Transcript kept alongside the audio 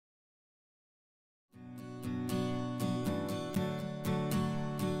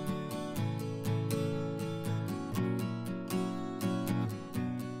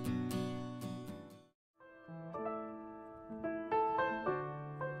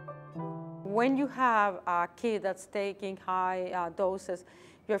when you have a kid that's taking high doses,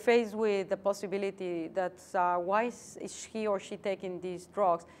 you're faced with the possibility that why is he or she taking these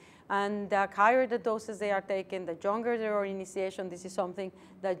drugs? And the higher the doses they are taking, the younger their initiation. This is something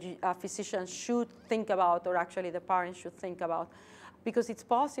that a physician should think about, or actually the parents should think about, because it's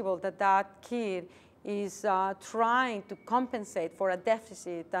possible that that kid is trying to compensate for a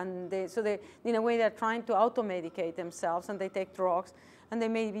deficit, and in a way they're trying to auto-medicate themselves, and they take drugs, and they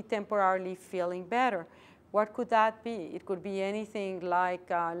may be temporarily feeling better. What could that be? It could be anything like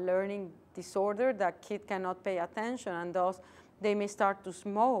a learning disorder. That kid cannot pay attention, and thus they may start to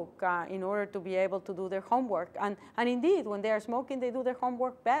smoke in order to be able to do their homework. And indeed, when they are smoking, they do their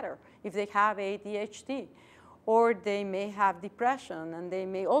homework better if they have ADHD. Or they may have depression, and they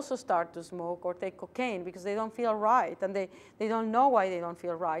may also start to smoke or take cocaine because they don't feel right, and they don't know why they don't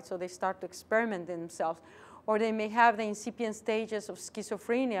feel right, so they start to experiment themselves. Or they may have the incipient stages of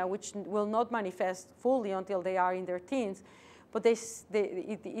schizophrenia, which will not manifest fully until they are in their teens, but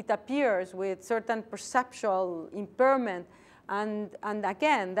it appears with certain perceptual impairment, and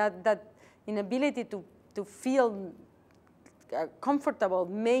again, that inability to feel comfortable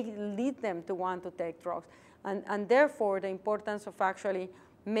may lead them to want to take drugs. And therefore, the importance of actually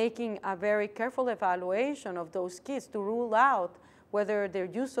making a very careful evaluation of those kids to rule out whether their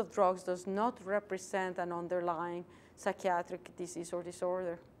use of drugs does not represent an underlying psychiatric disease or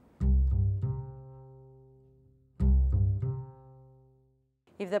disorder.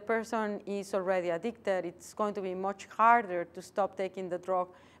 If the person is already addicted, it's going to be much harder to stop taking the drug,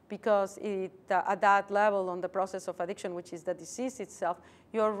 because at that level on the process of addiction, which is the disease itself,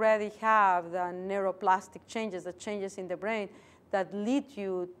 you already have the neuroplastic changes, the changes in the brain that lead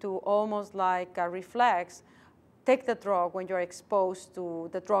you to almost like a reflex, take the drug when you're exposed to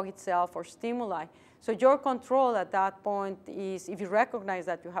the drug itself or stimuli. So your control at that point is, if you recognize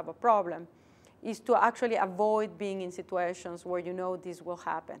that you have a problem, is to actually avoid being in situations where you know this will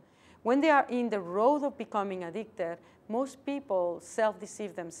happen. When they are in the road of becoming addicted, most people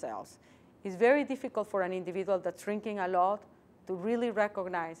self-deceive themselves. It's very difficult for an individual that's drinking a lot to really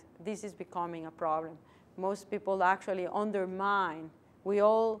recognize this is becoming a problem. Most people actually undermine. We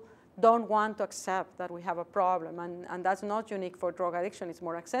all don't want to accept that we have a problem, and that's not unique for drug addiction. It's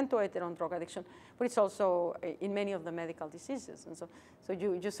more accentuated on drug addiction, but it's also in many of the medical diseases. And so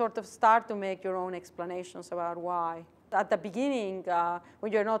you sort of start to make your own explanations about why. At the beginning,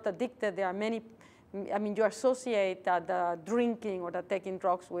 when you're not addicted, there are many, you associate the drinking or the taking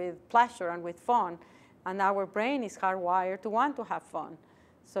drugs with pleasure and with fun, and our brain is hardwired to want to have fun.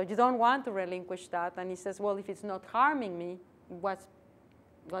 So you don't want to relinquish that, and he says, well, if it's not harming me, what's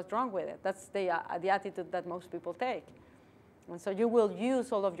wrong with it? That's the attitude that most people take. And so you will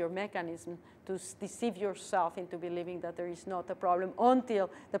use all of your mechanism to deceive yourself into believing that there is not a problem until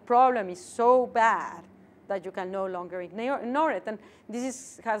the problem is so bad that you can no longer ignore it. And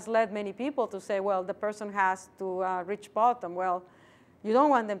this has led many people to say, well, the person has to reach bottom. Well, you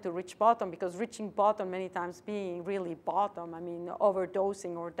don't want them to reach bottom, because reaching bottom many times being really bottom,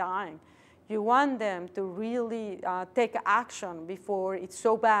 overdosing or dying. You want them to really take action before it's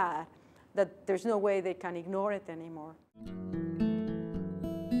so bad that there's no way they can ignore it anymore.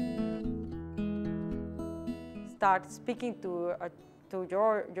 Start speaking to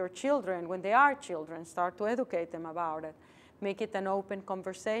your children when they are children. Start to educate them about it. Make it an open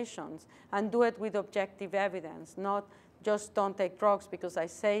conversation, and do it with objective evidence, not just don't take drugs because I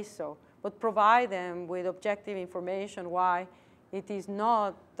say so, but provide them with objective information why it is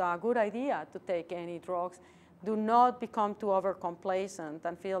not a good idea to take any drugs. Do not become too overcomplacent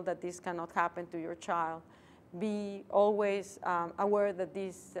and feel that this cannot happen to your child. Be always aware that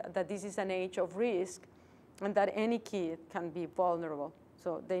this is an age of risk, and that any kid can be vulnerable.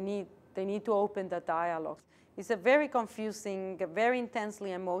 So they need to open the dialogues. It's a very confusing, very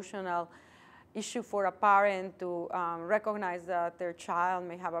intensely emotional issue for a parent to recognize that their child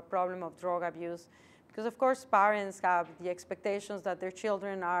may have a problem of drug abuse. Because of course parents have the expectations that their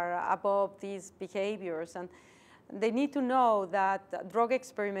children are above these behaviors, and they need to know that drug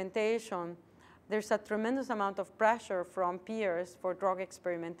experimentation, there's a tremendous amount of pressure from peers for drug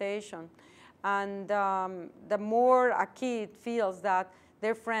experimentation. And the more a kid feels that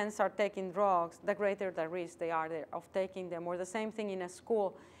their friends are taking drugs, the greater the risk they are of taking them. Or the same thing in a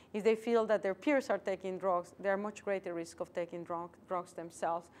school. If they feel that their peers are taking drugs, they're much greater risk of taking drugs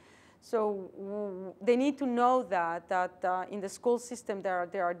themselves. So they need to know that in the school system there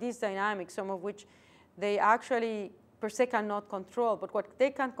are these dynamics, some of which they actually per se cannot control. But what they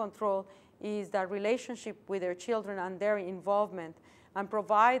can control is the relationship with their children and their involvement, and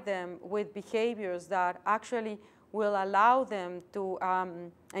provide them with behaviors that actually will allow them to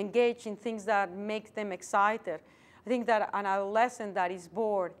engage in things that make them excited. I think that an adolescent that is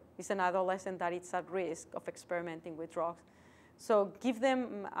bored is an adolescent that is at risk of experimenting with drugs. So give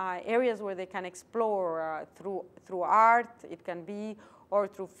them areas where they can explore through art, it can be, or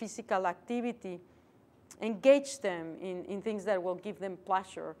through physical activity. Engage them in things that will give them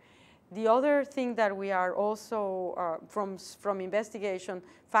pleasure. The other thing that we are also, from investigation,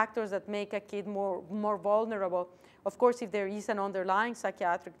 factors that make a kid more vulnerable, of course, if there is an underlying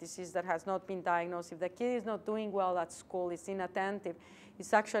psychiatric disease that has not been diagnosed, if the kid is not doing well at school, is inattentive,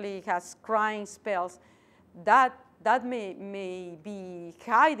 is actually has crying spells, that may be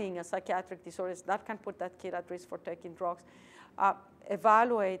hiding a psychiatric disorder. That can put that kid at risk for taking drugs.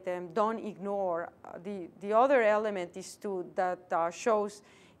 Evaluate them, don't ignore. The other element is that shows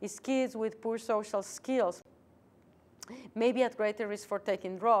is kids with poor social skills may be at greater risk for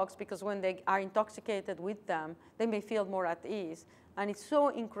taking drugs because when they are intoxicated with them, they may feel more at ease. And it's so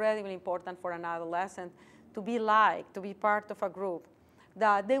incredibly important for an adolescent to be liked, to be part of a group,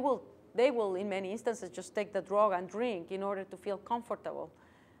 that they will, in many instances, just take the drug and drink in order to feel comfortable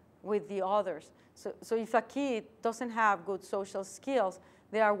with the others. So if a kid doesn't have good social skills,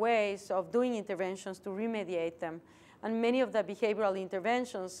 there are ways of doing interventions to remediate them. And many of the behavioral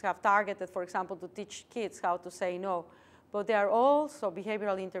interventions have targeted, for example, to teach kids how to say no. But there are also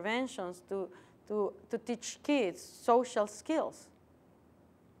behavioral interventions to teach kids social skills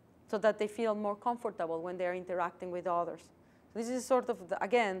so that they feel more comfortable when they're interacting with others. This is sort of,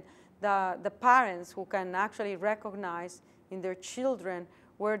 again, the parents who can actually recognize in their children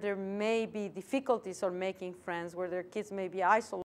where there may be difficulties or making friends, where their kids may be isolated.